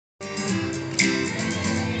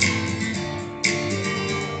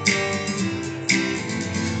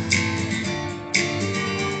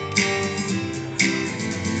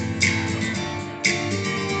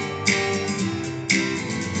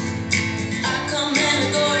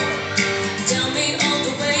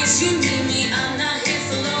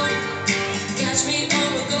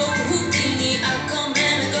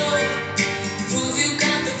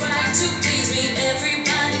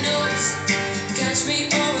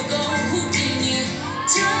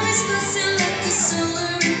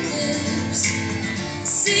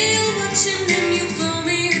watching and you blow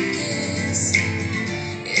me a kiss.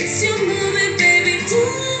 It's your moment, baby,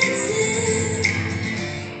 don't slip.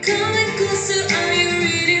 Coming closer, are you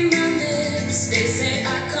reading my lips? They say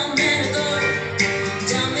I come and I go.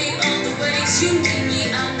 Tell me all the ways you need me,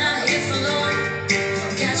 I'm not here for long.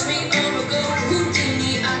 Catch me or a go,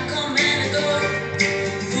 Houdini, I come and I go.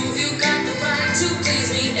 Prove you got the right to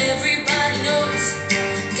please me, everybody knows.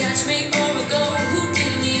 Catch me or a go,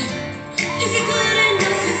 Houdini. If you're good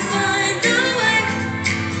enough, you find a way.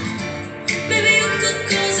 Maybe you could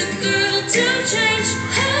cause a girl to change.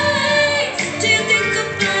 Hey, do you think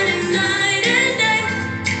about it night and day?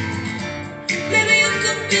 Maybe you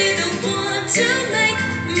could be the one to make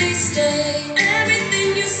me stay.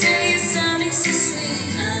 Everything you say is sounding so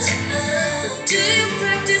sweet. But do you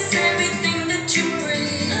practice everything that you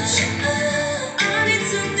preach? I need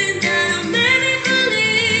something that'll make me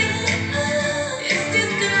believe. If you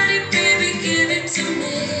got it, baby, give it to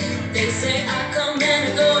me. They say I come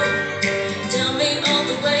and I go. Tell me all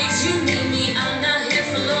the ways you need me, I'm not here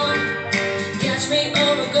for long. Catch me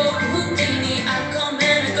or a go, Houdini, I come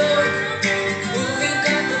and I go. Prove you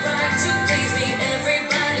got the right to please me,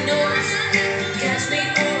 everybody knows. Catch me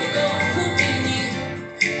or a go, Houdini.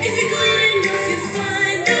 If you're good enough, you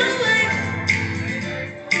find a way.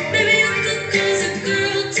 Maybe you could cause a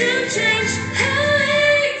girl to change.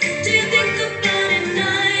 Hey, do you think about it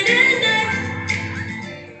night and day?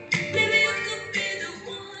 Maybe you could be the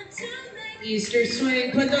one to make Easter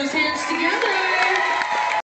swing, put those hands together.